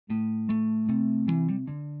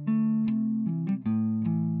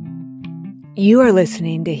You are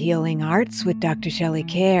listening to Healing Arts with Dr. Shelley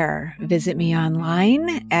Kerr. Visit me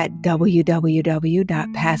online at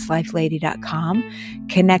www.pastlifelady.com.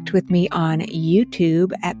 Connect with me on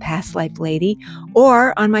YouTube at Past Life Lady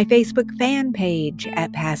or on my Facebook fan page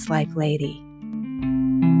at Past Life Lady.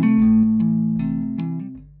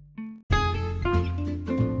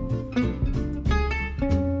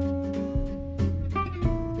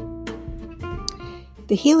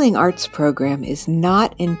 The Healing Arts program is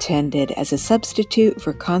not intended as a substitute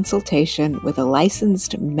for consultation with a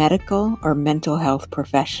licensed medical or mental health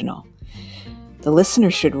professional. The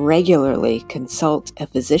listener should regularly consult a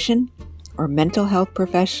physician or mental health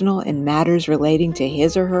professional in matters relating to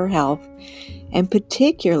his or her health, and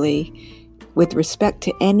particularly with respect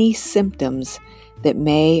to any symptoms that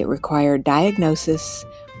may require diagnosis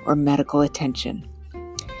or medical attention.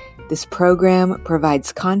 This program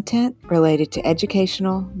provides content related to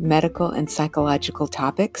educational, medical, and psychological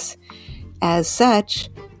topics. As such,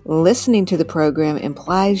 listening to the program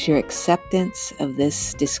implies your acceptance of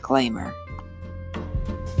this disclaimer.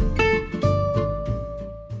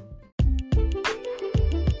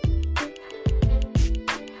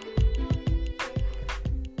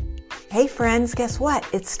 Hey friends, guess what?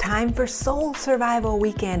 It's time for Soul Survival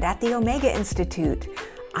Weekend at the Omega Institute.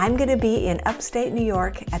 I'm going to be in upstate New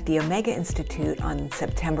York at the Omega Institute on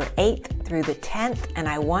September 8th through the 10th, and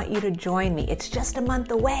I want you to join me. It's just a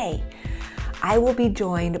month away. I will be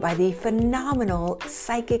joined by the phenomenal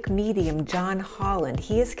psychic medium John Holland.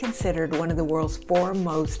 He is considered one of the world's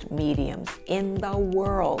foremost mediums in the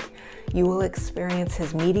world. You will experience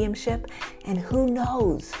his mediumship, and who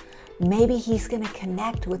knows, maybe he's going to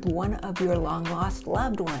connect with one of your long-lost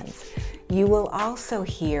loved ones. You will also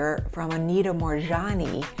hear from Anita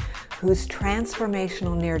Morjani, whose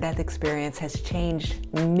transformational near-death experience has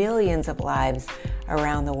changed millions of lives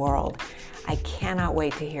around the world. I cannot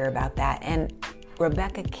wait to hear about that. And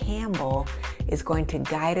Rebecca Campbell is going to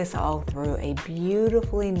guide us all through a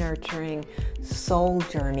beautifully nurturing soul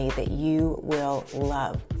journey that you will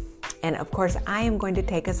love. And of course, I am going to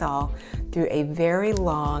take us all through a very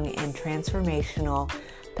long and transformational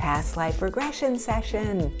past life regression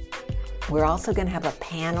session. We're also going to have a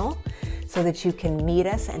panel so that you can meet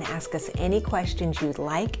us and ask us any questions you'd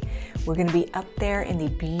like. We're going to be up there in the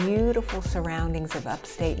beautiful surroundings of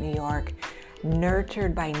upstate New York,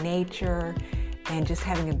 nurtured by nature, and just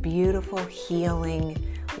having a beautiful healing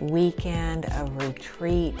weekend of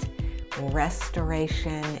retreat,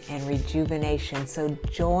 restoration, and rejuvenation. So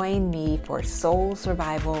join me for Soul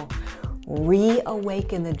Survival,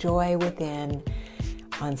 Reawaken the Joy Within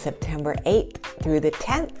on September 8th through the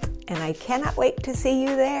 10th. And I cannot wait to see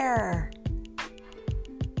you there.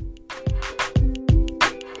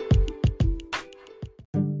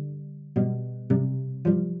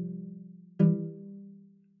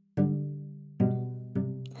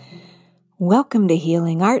 Welcome to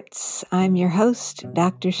Healing Arts. I'm your host,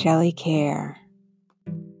 Dr. Shelley Kerr.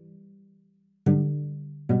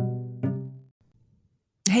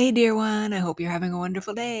 Hey, dear one. I hope you're having a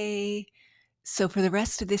wonderful day. So for the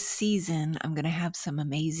rest of this season, I'm going to have some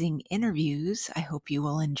amazing interviews I hope you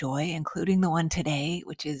will enjoy, including the one today,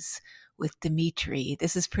 which is with Dimitri.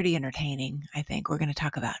 This is pretty entertaining, I think. We're going to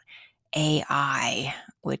talk about AI,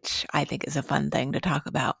 which I think is a fun thing to talk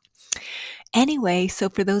about. Anyway, so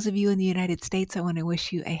for those of you in the United States, I want to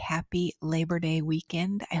wish you a happy Labor Day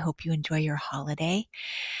weekend. I hope you enjoy your holiday.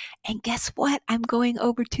 And guess what? I'm going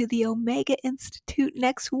over to the Omega Institute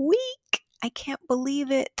next week. I can't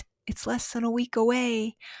believe it. It's less than a week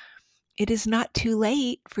away. It is not too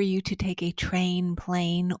late for you to take a train,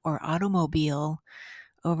 plane, or automobile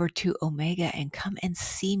over to Omega and come and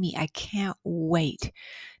see me. I can't wait.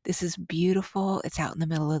 This is beautiful. It's out in the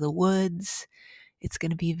middle of the woods. It's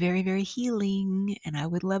going to be very, very healing, and I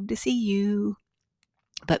would love to see you.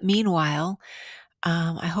 But meanwhile,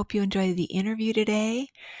 I hope you enjoy the interview today,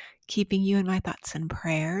 keeping you in my thoughts and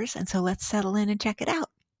prayers. And so let's settle in and check it out.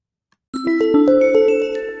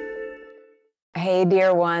 Hey,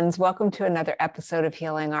 dear ones, welcome to another episode of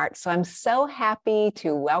Healing Arts. So I'm so happy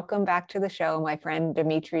to welcome back to the show my friend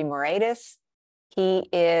Dimitri Moraitis. He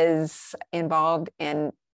is involved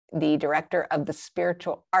in the director of the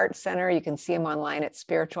Spiritual Arts Center. You can see him online at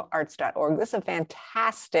spiritualarts.org. This is a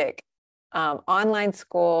fantastic online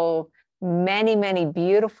school, many, many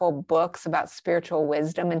beautiful books about spiritual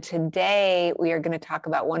wisdom. And today we are going to talk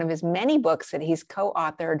about one of his many books that he's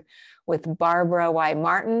co-authored with Barbara Y.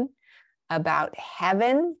 Martin about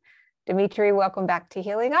heaven. Dimitri, welcome back to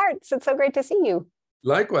Healing Arts. It's so great to see you.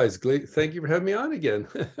 Likewise, thank you for having me on again.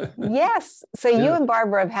 Yes. So you Yeah. and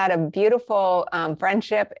Barbara have had a beautiful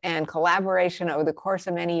friendship and collaboration over the course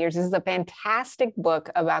of many years. This is a fantastic book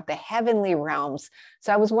about the heavenly realms.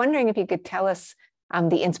 So I was wondering if you could tell us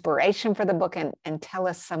the inspiration for the book and tell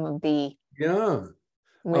us some of the Yeah.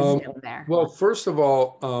 wisdom there. Well, first of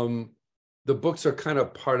all, the books are kind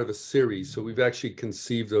of part of a series. So we've actually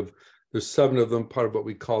conceived of, there's 7 of them, part of what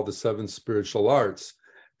we call the 7 spiritual arts.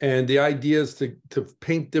 And the idea is to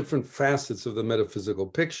paint different facets of the metaphysical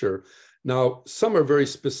picture. Now, some are very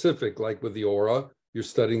specific, like with the aura, you're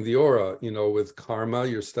studying the aura. With karma,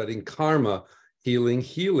 you're studying karma,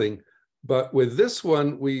 healing. But with this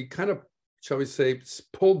one, we kind of, shall we say,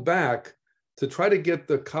 pulled back to try to get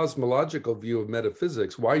the cosmological view of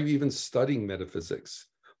metaphysics. Why are you even studying metaphysics?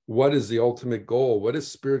 What is the ultimate goal? What is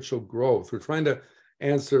spiritual growth? We're trying to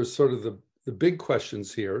answer sort of the big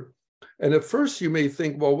questions here. And at first you may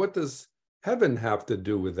think, well, what does heaven have to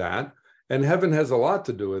do with that? And heaven has a lot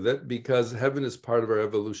to do with it, because heaven is part of our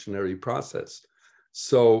evolutionary process.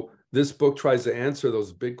 So this book tries to answer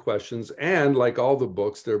those big questions. And like all the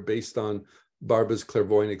books, they're based on Barbara's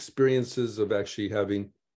clairvoyant experiences of actually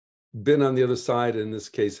having been on the other side, in this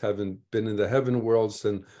case, having been in the heaven worlds.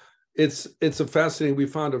 And it's a fascinating, we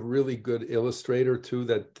found a really good illustrator too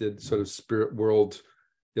that did sort of spirit world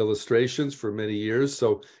illustrations for many years.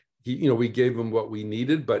 So we gave him what we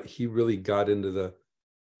needed, but he really got into the,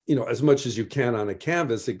 as much as you can on a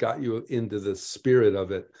canvas, it got you into the spirit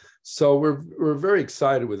of it. So we're very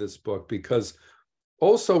excited with this book, because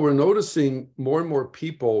also we're noticing more and more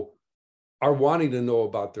people are wanting to know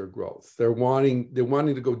about their growth. They're wanting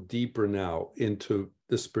to go deeper now into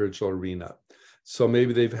the spiritual arena. So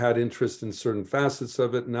maybe they've had interest in certain facets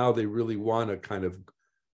of it. Now they really want to kind of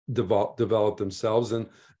develop themselves. And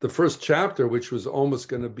the first chapter, which was almost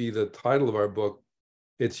going to be the title of our book,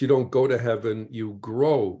 it's you don't go to heaven, you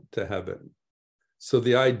grow to heaven. So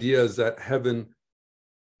the idea is that heaven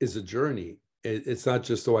is a journey. It's not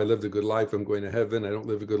just, oh, I lived a good life, I'm going to heaven. I don't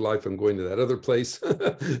live a good life, I'm going to that other place.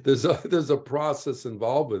 There's a process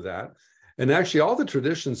involved with that. And actually all the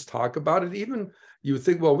traditions talk about it. Even you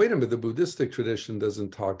think, well, wait a minute, the Buddhistic tradition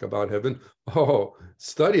doesn't talk about heaven. Oh,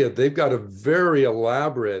 study it. They've got a very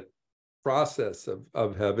elaborate process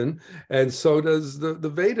of heaven. And so does the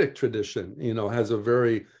Vedic tradition, has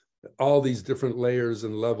all these different layers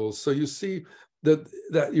and levels. So you see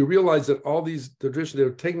that you realize that all these traditions, they're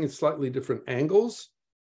taking slightly different angles,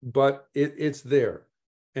 but it's there.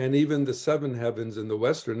 And even the 7 heavens in the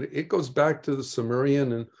Western, it goes back to the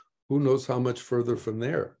Sumerian and who knows how much further from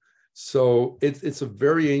there. So it's a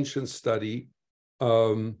very ancient study.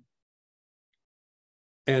 And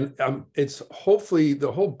it's hopefully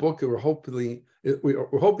the whole book, we're hoping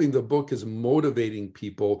the book is motivating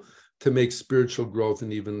people to make spiritual growth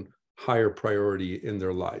an even higher priority in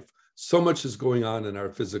their life. So much is going on in our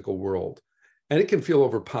physical world, and it can feel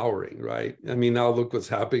overpowering, right? I mean, now look what's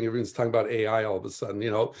happening. Everyone's talking about AI all of a sudden,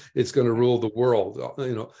 it's going to rule the world,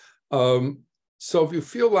 So if you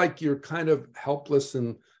feel like you're kind of helpless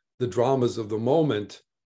in the dramas of the moment,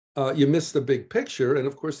 you miss the big picture. And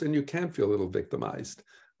of course, then you can feel a little victimized,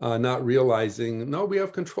 not realizing, no, we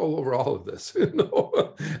have control over all of this, and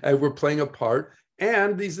we're playing a part.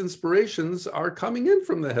 And these inspirations are coming in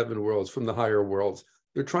from the heaven worlds, from the higher worlds.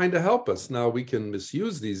 They're trying to help us. Now we can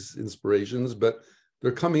misuse these inspirations, but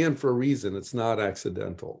they're coming in for a reason. It's not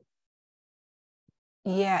accidental.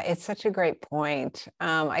 Yeah, it's such a great point.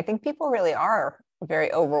 I think people really are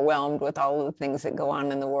very overwhelmed with all of the things that go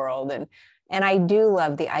on in the world. And I do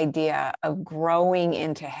love the idea of growing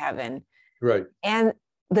into heaven. Right. And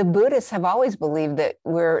the Buddhists have always believed that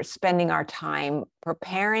we're spending our time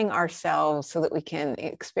preparing ourselves so that we can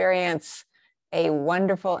experience a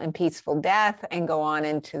wonderful and peaceful death and go on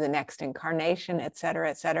into the next incarnation, et cetera,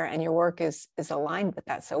 et cetera. And your work is aligned with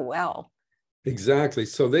that so well. Exactly.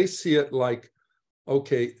 So they see it like,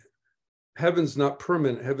 okay, heaven's not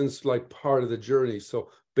permanent. Heaven's like part of the journey. So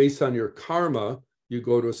based on your karma, you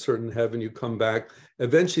go to a certain heaven, you come back.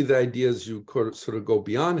 Eventually, the idea is you sort of go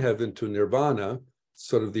beyond heaven to nirvana,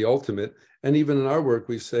 sort of the ultimate. And even in our work,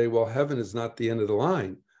 we say, well, heaven is not the end of the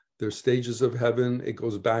line. There's stages of heaven. It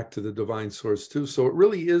goes back to the divine source too. So it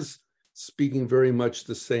really is speaking very much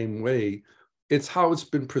the same way. It's how it's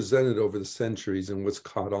been presented over the centuries and what's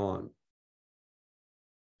caught on.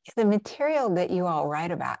 The material that you all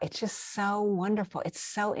write about, it's just so wonderful. It's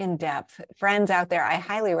so in-depth. Friends out there, I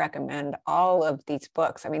highly recommend all of these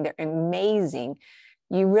books. I mean, they're amazing.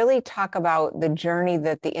 You really talk about the journey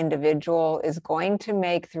that the individual is going to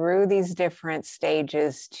make through these different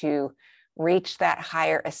stages to reach that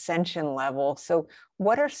higher ascension level. So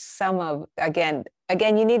what are some of, again,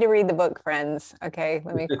 you need to read the book, friends. Okay,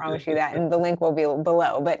 let me promise you that. And the link will be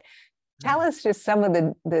below. But tell us just some of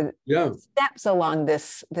the steps along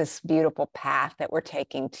this beautiful path that we're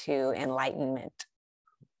taking to enlightenment.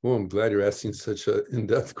 Well, I'm glad you're asking such an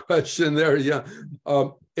in-depth question there. Yeah.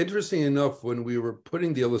 Interesting enough, when we were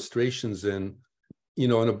putting the illustrations in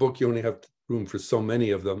a book, you only have room for so many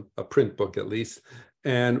of them, a print book at least.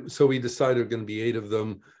 And so we decided there are going to be 8 of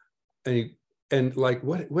them. And like,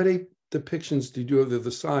 what 8 depictions do you do on the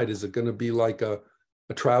other side? Is it going to be like a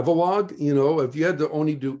travel log? If you had to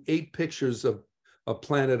only do 8 pictures of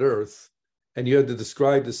planet Earth, and you had to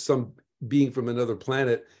describe to some being from another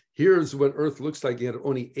planet, here's what Earth looks like. You had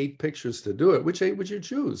only 8 pictures to do it. Which 8 would you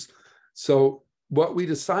choose? So what we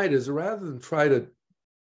decided is, rather than try to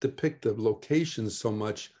depict the locations so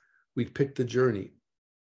much, we pick the journey.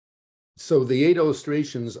 So the 8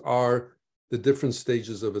 illustrations are the different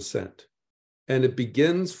stages of ascent. And it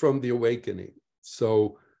begins from the awakening.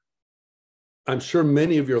 So I'm sure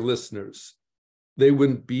many of your listeners, they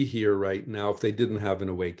wouldn't be here right now if they didn't have an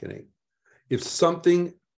awakening. If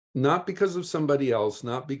something, not because of somebody else,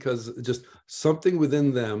 not because, just something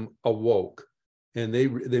within them awoke, and they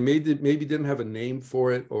maybe didn't have a name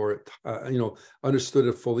for it, or understood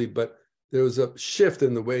it fully, but there was a shift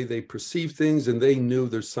in the way they perceive things, and they knew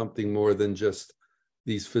there's something more than just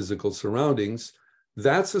these physical surroundings.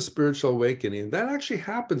 That's a spiritual awakening. And that actually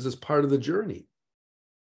happens as part of the journey,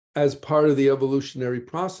 as part of the evolutionary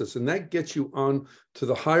process. And that gets you on to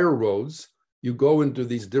the higher roads. You go into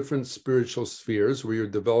these different spiritual spheres where you're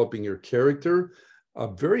developing your character. A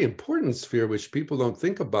very important sphere, which people don't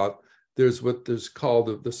think about, there's what there's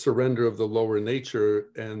called the surrender of the lower nature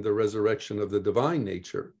and the resurrection of the divine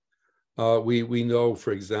nature. We know,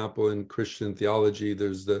 for example, in Christian theology,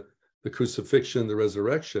 there's the crucifixion, the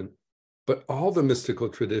resurrection, but all the mystical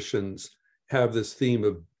traditions have this theme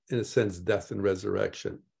of, in a sense, death and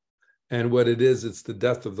resurrection. And what it is, it's the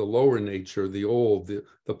death of the lower nature, the old,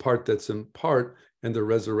 the part that's in part, and the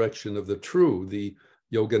resurrection of the true. The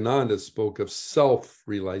Yogananda spoke of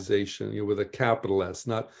self-realization, with a capital S,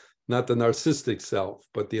 not the narcissistic self,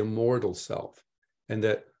 but the immortal self. And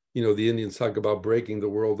that, the Indians talk about breaking the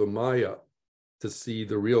world of Maya to see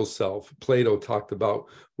the real self. Plato talked about,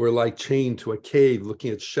 we're like chained to a cave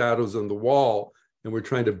looking at shadows on the wall, and we're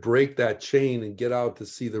trying to break that chain and get out to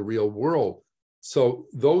see the real world. So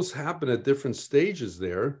those happen at different stages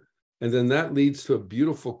there. And then that leads to a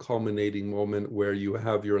beautiful culminating moment where you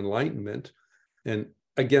have your enlightenment. And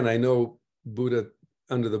again, I know Buddha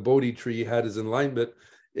under the Bodhi tree had his enlightenment.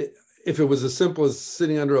 If it was as simple as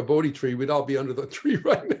sitting under a Bodhi tree, we'd all be under the tree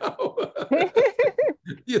right now.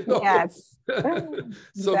 Yes.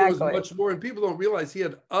 So there was much more, and people don't realize he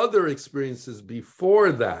had other experiences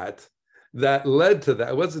before that led to that.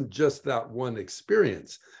 It wasn't just that one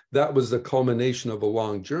experience. That was the culmination of a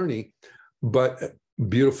long journey. But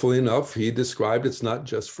beautifully enough, he described, it's not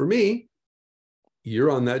just for me.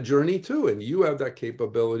 You're on that journey too, and you have that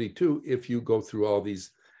capability too if you go through all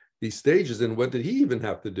these stages. And what did he even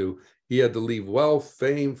have to do? He had to leave wealth,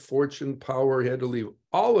 fame, fortune, power. He had to leave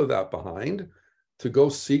all of that behind to go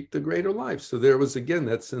seek the greater life. So there was, again,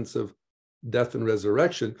 that sense of death and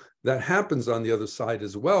resurrection that happens on the other side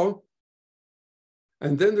as well.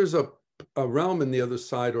 And then there's a realm in the other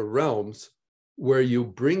side, or realms, where you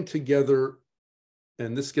bring together,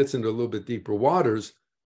 and this gets into a little bit deeper waters,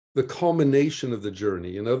 the culmination of the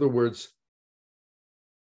journey. In other words,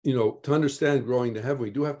 to understand growing to heaven, we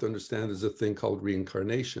do have to understand there's a thing called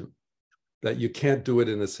reincarnation, that you can't do it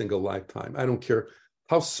in a single lifetime. I don't care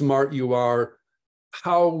how smart you are,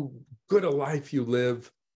 how good a life you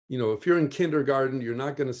live. If you're in kindergarten, you're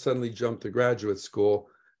not going to suddenly jump to graduate school.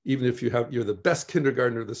 Even if you're the best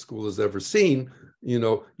kindergartner the school has ever seen,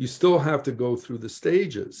 you still have to go through the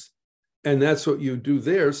stages. And that's what you do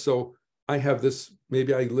there. So I have this,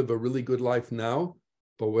 maybe I live a really good life now,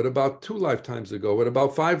 but what about 2 lifetimes ago? What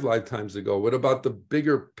about 5 lifetimes ago? What about the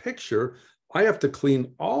bigger picture? I have to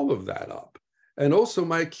clean all of that up. And also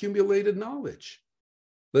my accumulated knowledge.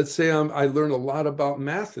 Let's say I learn a lot about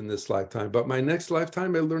math in this lifetime, but my next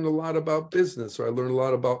lifetime, I learn a lot about business, or I learn a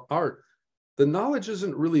lot about art. The knowledge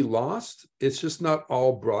isn't really lost. It's just not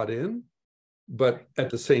all brought in, but at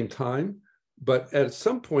the same time. But at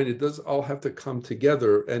some point, it does all have to come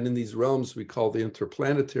together. And in these realms we call the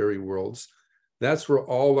interplanetary worlds, that's where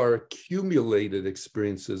all our accumulated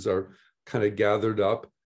experiences are kind of gathered up.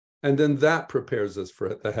 And then that prepares us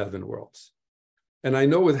for the heaven worlds. And I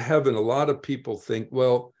know with heaven, a lot of people think,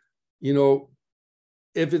 well,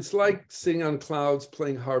 if it's like sitting on clouds,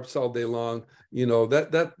 playing harps all day long,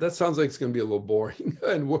 that sounds like it's going to be a little boring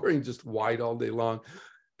and worrying, just wide all day long.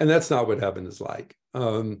 And that's not what heaven is like.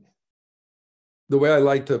 The way I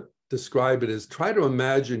like to describe it is, try to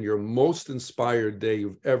imagine your most inspired day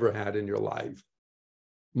you've ever had in your life.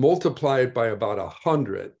 Multiply it by about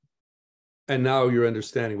 100. And now you're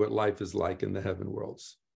understanding what life is like in the heaven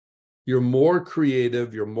worlds. You're more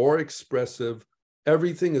creative, you're more expressive,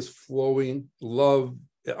 everything is flowing, love,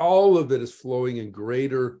 all of it is flowing in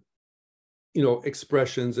greater,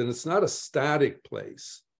 expressions, and it's not a static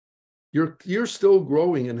place. You're still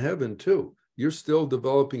growing in heaven too. You're still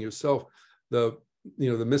developing yourself. The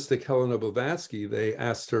mystic Helena Blavatsky, they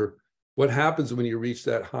asked her, what happens when you reach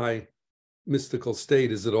that high mystical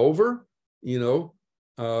state? Is it over?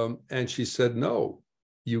 And she said, no,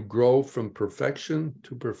 you grow from perfection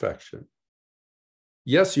to perfection.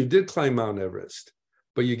 Yes, you did climb Mount Everest,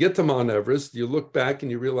 but you get to Mount Everest, you look back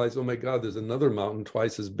and you realize, oh my God, there's another mountain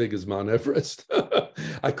twice as big as Mount Everest.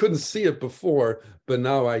 I couldn't see it before, but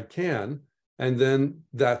now I can. And then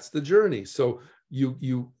that's the journey. So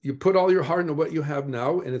you put all your heart into what you have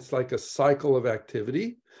now, and it's like a cycle of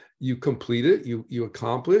activity. You complete it, you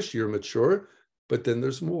accomplish, you're mature, but then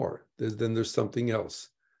there's more. Then there's something else.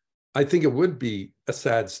 I think it would be a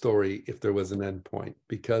sad story if there was an end point,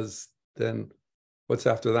 because then what's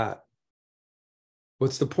after that?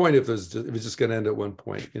 What's the point if it's just going to end at one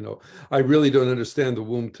point? I really don't understand the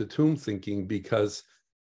womb to tomb thinking, because,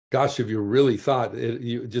 gosh, if you really thought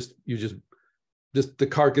it, just the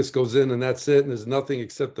carcass goes in and that's it, and there's nothing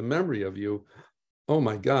except the memory of you. Oh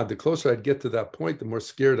my God, the closer I'd get to that point, the more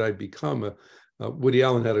scared I'd become. Woody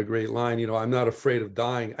Allen had a great line, I'm not afraid of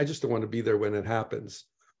dying. I just don't want to be there when it happens,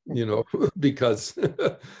 because,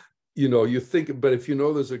 you think, but if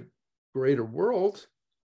there's a greater world,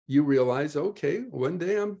 you realize, okay, one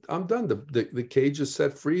day I'm done. The cage is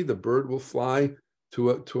set free. The bird will fly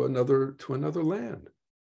to another land.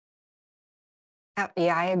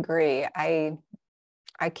 Yeah, I agree.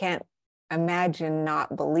 I can't imagine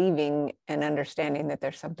not believing and understanding that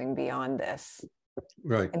there's something beyond this.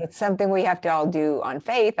 Right. And it's something we have to all do on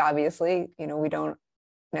faith, obviously. We don't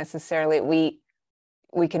necessarily,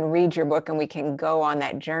 we can read your book and we can go on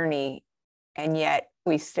that journey, and yet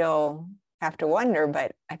we still have to wonder.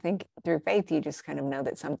 But I think through faith, you just kind of know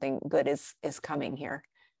that something good is coming here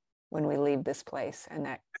when we leave this place. And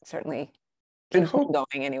that certainly keeps going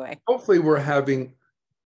anyway. Hopefully we're having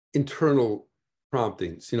internal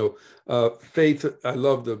promptings. Faith, I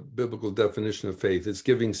love the biblical definition of faith. It's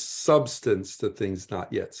giving substance to things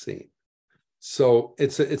not yet seen. So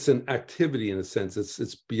it's an activity in a sense.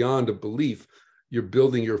 It's beyond a belief. You're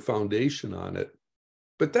building your foundation on it.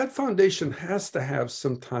 But that foundation has to have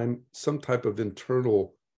some type of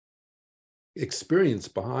internal experience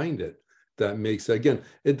behind it that makes, again,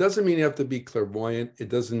 it doesn't mean you have to be clairvoyant. It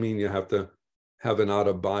doesn't mean you have to have an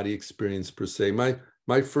out-of-body experience per se.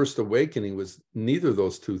 My first awakening was neither of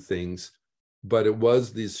those two things, but it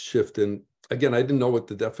was this shift in, again, I didn't know what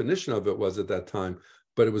the definition of it was at that time,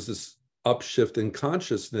 but it was this upshift in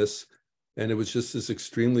consciousness, and it was just this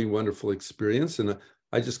extremely wonderful experience. And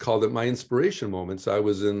I just called it my inspiration moments. I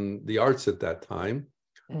was in the arts at that time,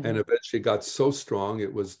 and eventually it got so strong,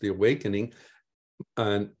 it was the awakening.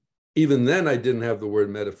 And even then I didn't have the word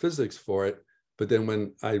metaphysics for it. But then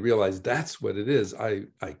when I realized that's what it is, I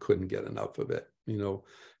couldn't get enough of it,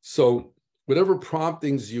 So whatever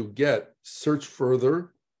promptings you get, search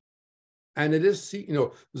further. And it is,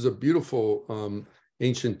 there's a beautiful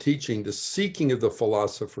ancient teaching, the seeking of the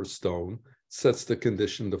philosopher's stone sets the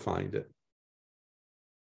condition to find it.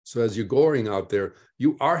 So as you're going out there,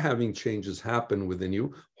 you are having changes happen within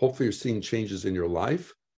you. Hopefully you're seeing changes in your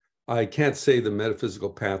life. I can't say the metaphysical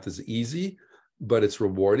path is easy, but it's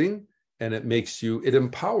rewarding, and it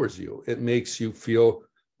empowers you. It makes you feel,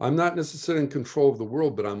 I'm not necessarily in control of the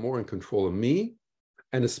world, but I'm more in control of me.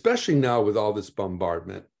 And especially now with all this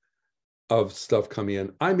bombardment of stuff coming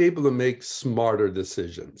in, I'm able to make smarter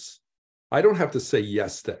decisions. I don't have to say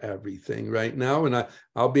yes to everything right now, and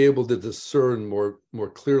I'll be able to discern more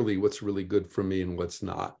clearly what's really good for me and what's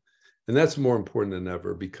not. And that's more important than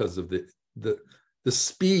ever because of the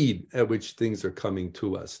speed at which things are coming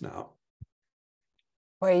to us now.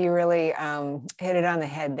 Well, you really hit it on the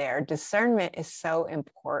head there. Discernment is so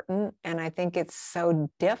important. And I think it's so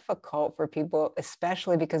difficult for people,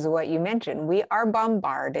 especially because of what you mentioned. We are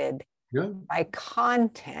bombarded by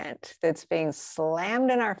content that's being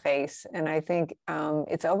slammed in our face. And I think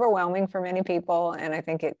it's overwhelming for many people. And I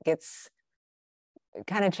think it gets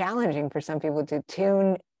kind of challenging for some people to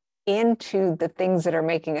tune into the things that are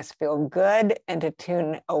making us feel good and to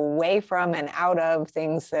tune away from and out of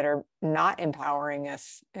things that are not empowering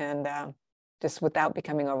us, and just without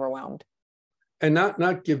becoming overwhelmed. And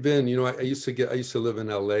not give in. I used to live in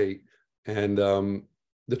LA, and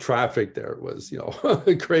the traffic there was,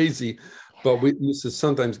 crazy. But what used to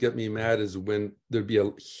sometimes get me mad is when there'd be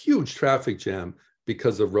a huge traffic jam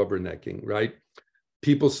because of rubbernecking, right?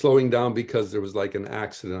 People slowing down because there was like an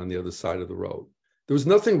accident on the other side of the road. There was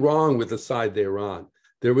nothing wrong with the side they were on.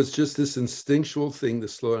 There was just this instinctual thing to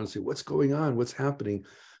slow down and say, what's going on? What's happening?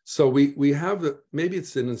 So we have maybe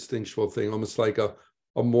it's an instinctual thing, almost like a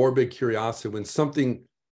morbid curiosity when something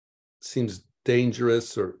seems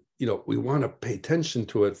dangerous, or, we want to pay attention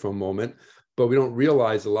to it for a moment, but we don't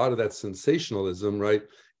realize a lot of that sensationalism, right?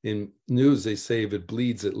 In news, they say if it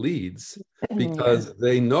bleeds, it leads, because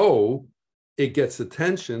they know it gets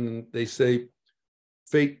attention. They say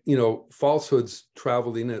fake, falsehoods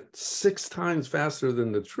traveling at 6 times faster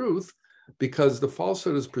than the truth, because the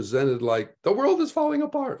falsehood is presented like the world is falling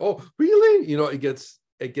apart. Oh, really?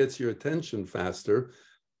 It gets your attention faster.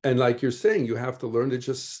 And like you're saying, you have to learn to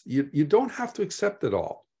just, you don't have to accept it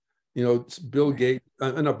all.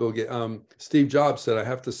 Steve Jobs said, I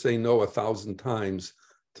have to say no 1,000 times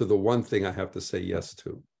to the one thing I have to say yes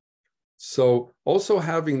to. So also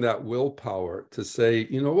having that willpower to say,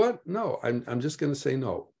 you know what? No, I'm just going to say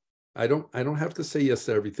no. I don't have to say yes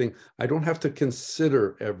to everything. I don't have to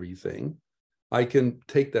consider everything. I can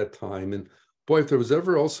take that time. And boy, if there was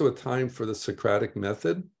ever also a time for the Socratic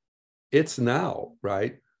method, it's now,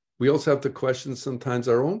 right? We also have to question sometimes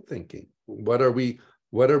our own thinking. What are we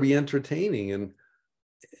entertaining? And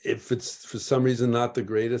if it's for some reason not the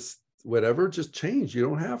greatest, whatever, just change. You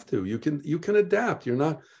don't have to. You can adapt. You're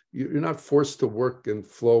not forced to work and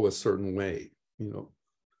flow a certain way,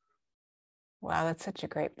 Wow, that's such a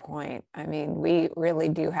great point. I mean, we really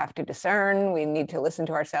do have to discern. We need to listen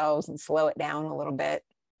to ourselves and slow it down a little bit.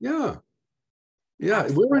 Yeah. Yeah.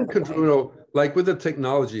 We're in control, like with the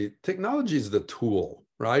technology is the tool,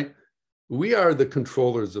 right? We are the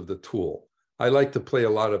controllers of the tool. I like to play a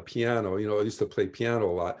lot of piano. I used to play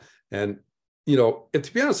piano a lot. And, if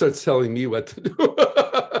the piano starts telling me what to do,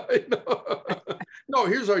 no,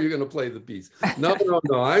 here's how you're going to play the piece. No,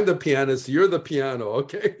 I'm the pianist. You're the piano.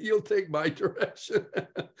 Okay, you'll take my direction.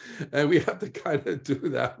 And we have to kind of do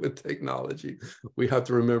that with technology. We have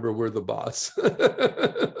to remember we're the boss.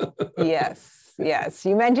 Yes.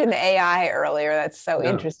 You mentioned AI earlier. That's so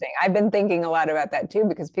interesting. I've been thinking a lot about that too,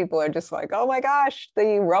 because people are just like, oh my gosh,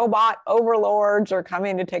 the robot overlords are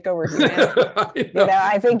coming to take over humanity.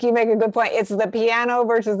 I think you make a good point. It's the piano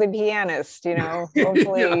versus the pianist,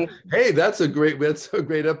 hopefully. Yeah. Hey, that's a great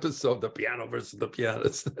episode, the piano versus the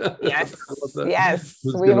pianist. Yes.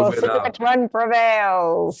 We will see which one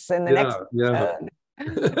prevails in the next episode.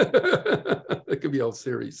 It could be a whole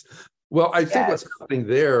series. Well, I think what's happening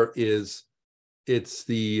there is it's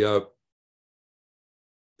the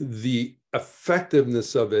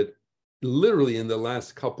effectiveness of it literally in the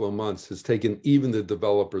last couple of months has taken even the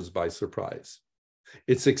developers by surprise.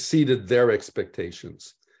 It's exceeded their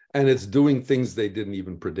expectations, and it's doing things they didn't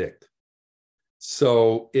even predict.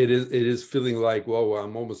 So it is feeling like, whoa,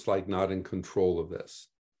 I'm almost like not in control of this.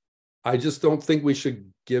 I just don't think we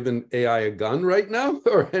should give an AI a gun right now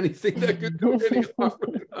or anything that could do any harm,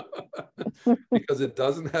 because it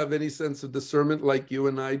doesn't have any sense of discernment like you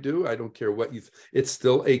and I do. I don't care what it's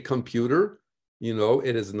still a computer.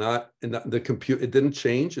 It is not the computer. It didn't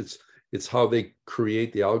change. It's how they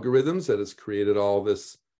create the algorithms that has created all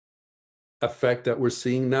this effect that we're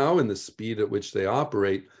seeing now and the speed at which they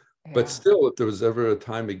operate. Yeah. But still, if there was ever a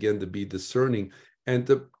time again to be discerning and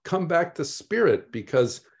to come back to spirit,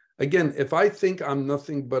 because again, if I think I'm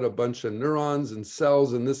nothing but a bunch of neurons and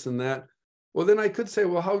cells and this and that, well, then I could say,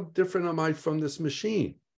 well, how different am I from this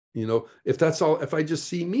machine? If that's all, if I just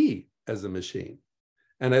see me as a machine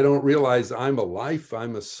and I don't realize I'm a life,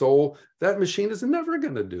 I'm a soul, that machine is never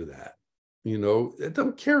going to do that. It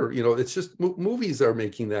don't care. It's just movies are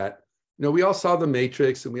making that. We all saw The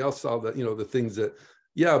Matrix and we all saw the, the things that,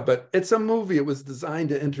 yeah, but it's a movie. It was designed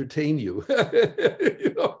to entertain you.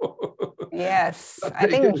 Yes. I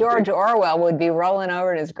think George Orwell would be rolling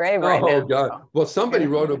over in his grave right now. Oh, God. Well, somebody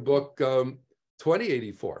wrote a book,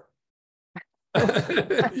 2084. Wow,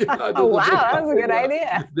 that was a good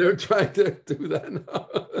idea. They're trying to do that now.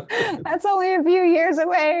 That's only a few years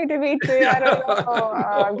away, Dimitri. I don't know.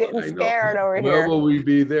 I'm getting scared over here. Where will we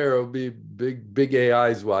be there? It'll be big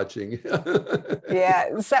AIs watching.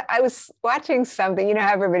 Yeah. So I was watching something,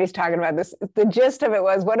 how everybody's talking about this. The gist of it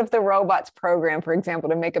was, what if the robot's programmed, for example,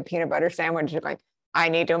 to make a peanut butter sandwich? You're going, I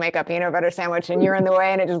need to make a peanut butter sandwich and you're in the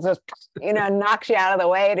way, and it just, knocks you out of the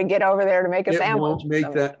way to get over there to make a sandwich. It won't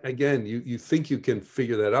make that, again, you think you can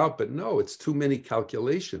figure that out, but no, it's too many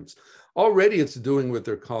calculations. Already it's doing what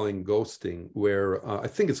they're calling ghosting, where I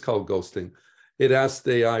think it's called ghosting. It asked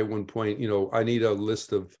AI one point, I need a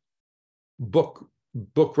list of book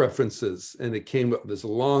references, and it came up, there's a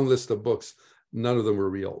long list of books, none of them were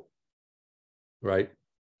real, right?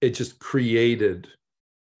 It just created,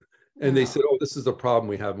 and they said, oh, this is a problem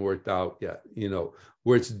we haven't worked out yet,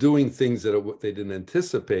 where it's doing things that they didn't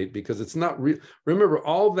anticipate, because it's not real. Remember,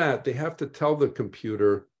 all that, they have to tell the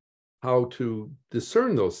computer how to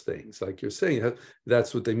discern those things. Like you're saying,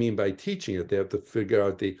 that's what they mean by teaching it. They have to figure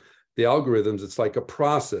out the algorithms. It's like a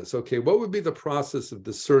process. Okay, what would be the process of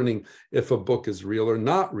discerning if a book is real or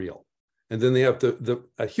not real? And then they have to,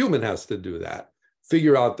 a human has to do that,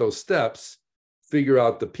 figure out those steps, figure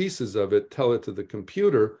out the pieces of it, tell it to the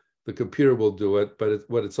computer. The computer will do it, but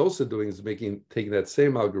what it's also doing is taking that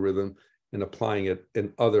same algorithm and applying it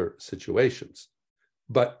in other situations.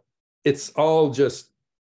 But it's all just,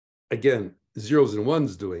 again, zeros and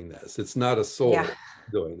ones doing this. It's not a soul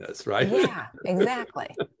doing this, right? Yeah, exactly.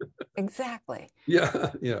 Exactly.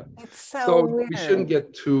 Yeah. It's so weird. We shouldn't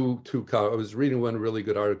get too caught. I was reading one really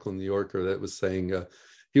good article in the New Yorker that was saying,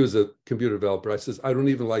 he was a computer developer. I says, I don't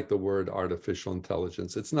even like the word artificial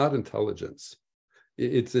intelligence. It's not intelligence.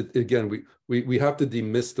 Again, we have to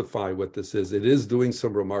demystify what this is. It is doing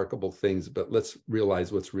some remarkable things, but let's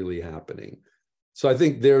realize what's really happening. So I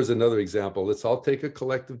think there's another example. Let's all take a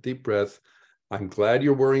collective deep breath. I'm glad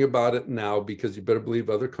you're worrying about it now, because you better believe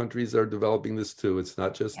other countries are developing this too. It's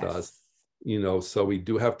not just us, so we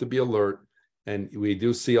do have to be alert, and we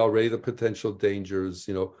do see already the potential dangers.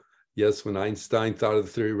 Yes, when Einstein thought of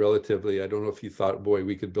the theory of relativity, I don't know if he thought, boy,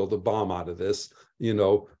 we could build a bomb out of this,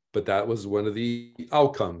 but that was one of the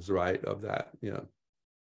outcomes, right, of that.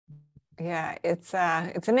 Yeah, it's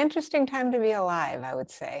an interesting time to be alive, I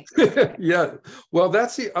would say. Yeah, well,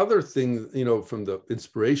 that's the other thing, from the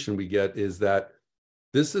inspiration we get, is that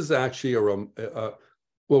this is actually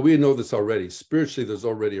well, we know this already. Spiritually, there's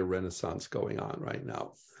already a renaissance going on right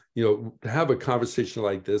now. To have a conversation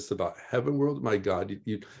like this about heaven world, my God,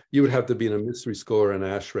 you would have to be in a mystery school or an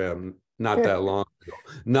ashram not that long ago,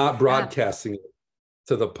 not broadcasting it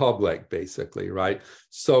to the public, basically, right?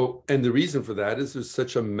 So, and the reason for that is there's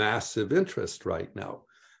such a massive interest right now.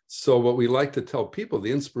 So what we like to tell people,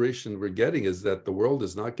 the inspiration we're getting is that the world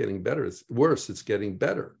is not getting better, it's worse, it's getting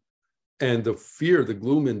better. And the fear, the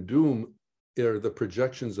gloom and doom, are the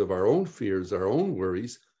projections of our own fears, our own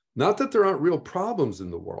worries. Not that there aren't real problems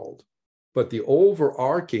in the world, but the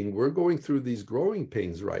overarching, we're going through these growing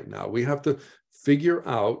pains right now. We have to figure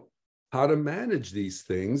out how to manage these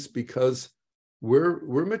things, because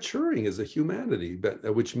we're maturing as a humanity,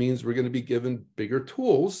 which means we're going to be given bigger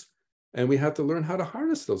tools, and we have to learn how to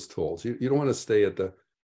harness those tools. You don't want to stay at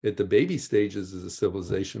the baby stages as a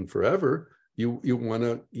civilization forever. You want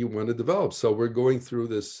to develop. So we're going through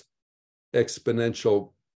this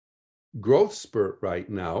exponential growth spurt right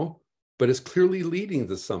now, but it's clearly leading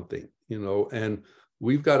to something, and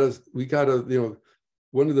we got to,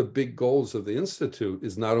 one of the big goals of the Institute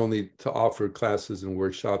is not only to offer classes and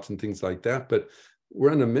workshops and things like that, but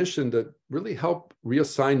we're on a mission to really help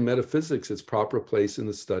reassign metaphysics its proper place in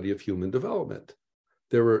the study of human development.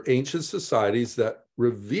 There were ancient societies that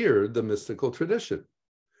revered the mystical tradition.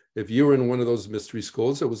 If you were in one of those mystery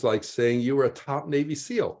schools, it was like saying you were a top Navy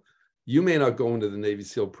SEAL. You may not go into the Navy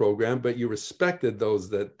SEAL program, but you respected those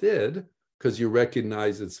that did, because you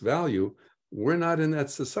recognize its value. We're not in that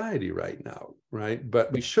society right now, right?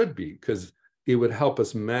 But we should be, because it would help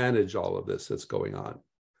us manage all of this that's going on.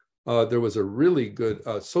 There was a really good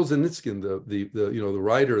Solzhenitsyn, the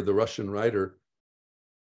writer, the Russian writer.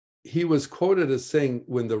 He was quoted as saying,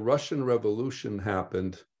 when the Russian Revolution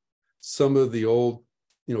happened, some of the old,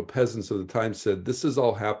 peasants of the time said, this is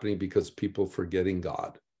all happening because people forgetting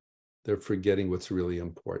God. They're forgetting what's really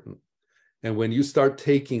important. And when you start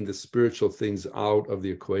taking the spiritual things out of the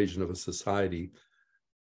equation of a society,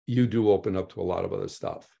 you do open up to a lot of other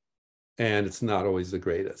stuff. And it's not always the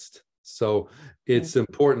greatest. So it's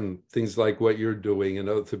important, things like what you're doing,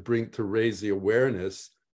 to raise the awareness.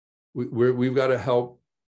 We've got to help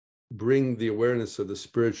bring the awareness of the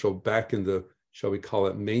spiritual back into, shall we call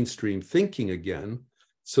it, mainstream thinking again,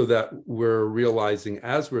 so that we're realizing,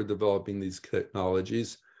 as we're developing these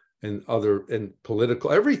technologies, and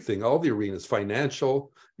political, everything, all the arenas,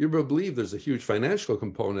 financial, you believe there's a huge financial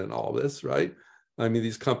component in all this, right? I mean,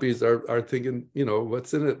 these companies are thinking,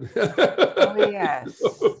 what's in it? Oh, yes.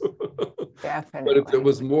 Definitely. But if it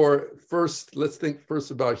was more first, let's think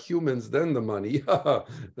first about humans, then the money,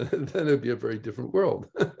 then it'd be a very different world.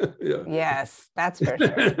 Yeah. Yes, that's for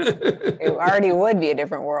sure. It already would be a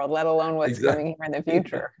different world, let alone what's Exactly. coming here in the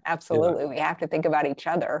future. Absolutely. We have to think about each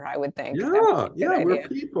other, I would think. That would be a good We're idea.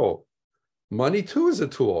 people. Money too is a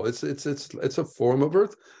tool. It's a form of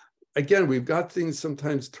earth. Again, we've got things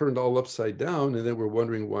sometimes turned all upside down, and then we're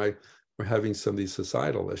wondering why we're having some of these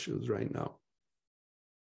societal issues right now.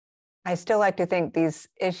 I still like to think these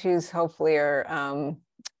issues hopefully are,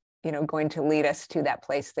 going to lead us to that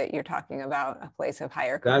place that you're talking about, a place of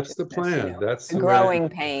higher consciousness. That's the plan. That's the growing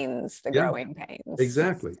pains, growing pains.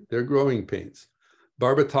 Exactly. They're growing pains.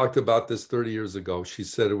 Barbara talked about this 30 years ago. She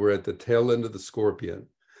said we're at the tail end of the scorpion.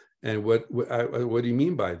 And what do you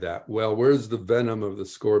mean by that? Well, where's the venom of the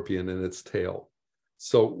scorpion in its tail?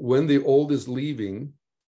 So when the old is leaving,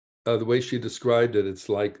 the way she described it, it's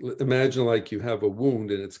like, imagine like you have a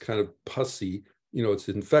wound and it's kind of pussy, it's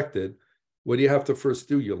infected. What do you have to first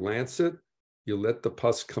do? You lance it, you let the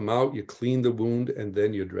pus come out, you clean the wound, and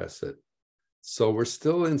then you dress it. So we're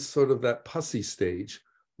still in sort of that pussy stage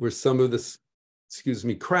where some of this,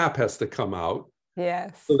 crap has to come out.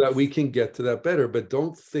 Yes. So that we can get to that better. But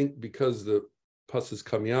don't think because the pus is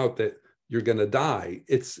coming out that you're going to die.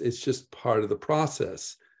 It's just part of the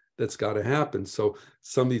process that's got to happen. So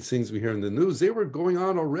some of these things we hear in the news, they were going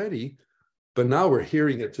on already, but now we're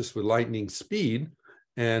hearing it just with lightning speed,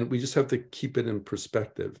 and we just have to keep it in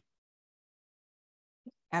perspective.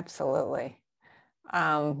 Absolutely.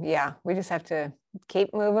 We just have to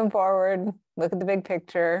keep moving forward, look at the big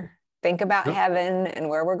picture, think about heaven and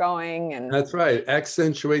where we're going. And that's right.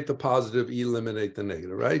 Accentuate the positive, eliminate the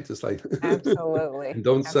negative, right? Just like absolutely. And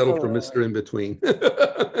don't settle for Mr. In Between.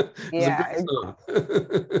 Exactly.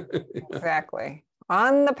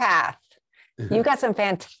 On the path. You've got some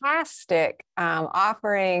fantastic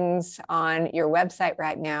offerings on your website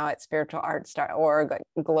right now at spiritualarts.org, like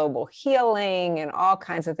global healing and all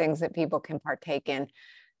kinds of things that people can partake in.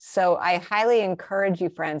 So I highly encourage you,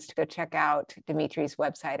 friends, to go check out Dimitri's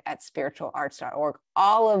website at spiritualarts.org.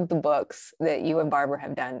 All of the books that you and Barbara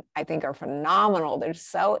have done, I think, are phenomenal. They're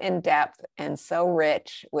so in-depth and so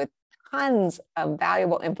rich with tons of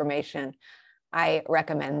valuable information. I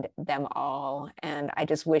recommend them all. And I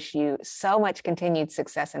just wish you so much continued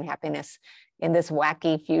success and happiness in this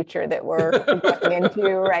wacky future that we're getting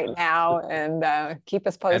into right now. And keep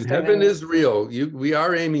us posted. And heaven is real. We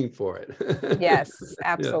are aiming for it. Yes,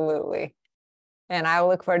 absolutely. Yeah. And I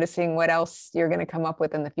look forward to seeing what else you're going to come up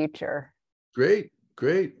with in the future. Great.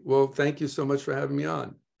 Well, thank you so much for having me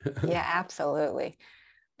on. Yeah, absolutely.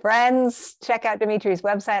 Friends, check out Dimitri's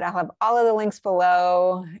website. I'll have all of the links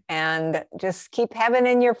below, and just keep heaven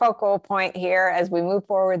in your focal point here as we move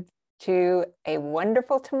forward to a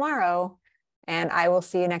wonderful tomorrow. And I will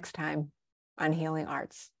see you next time on Healing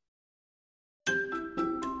Arts.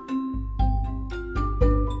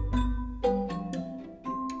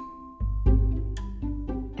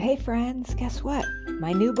 Hey friends, guess what?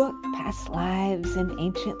 My new book, Past Lives in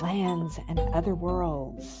Ancient Lands and Other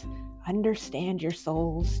Worlds, Understand Your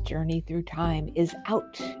Soul's Journey Through Time, is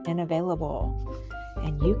out and available.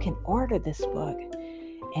 And you can order this book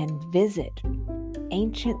and visit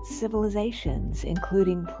ancient civilizations,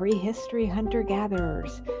 including prehistory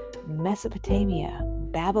hunter-gatherers, Mesopotamia,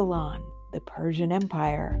 Babylon, the Persian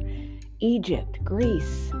Empire, Egypt,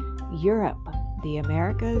 Greece, Europe, the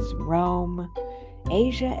Americas, Rome,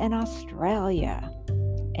 Asia, and Australia,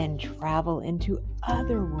 and travel into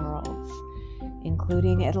other worlds,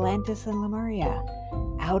 including Atlantis and Lemuria,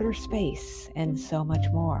 outer space, and so much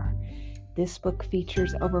more. This book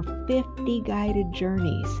features over 50 guided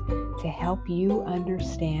journeys to help you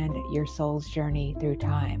understand your soul's journey through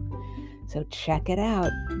time. So check it out.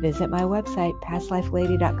 Visit my website,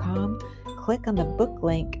 pastlifelady.com, click on the book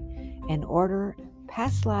link, and order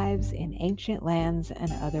Past Lives in Ancient Lands and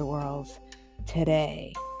Other Worlds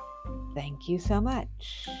today. Thank you so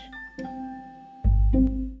much.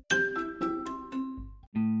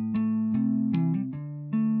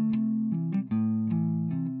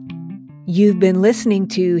 You've been listening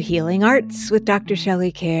to Healing Arts with Dr.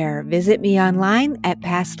 Shelley Kerr. Visit me online at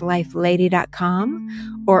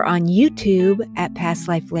pastlifelady.com or on YouTube at Past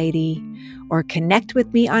Life Lady, or connect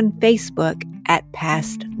with me on Facebook at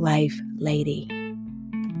Past Life Lady.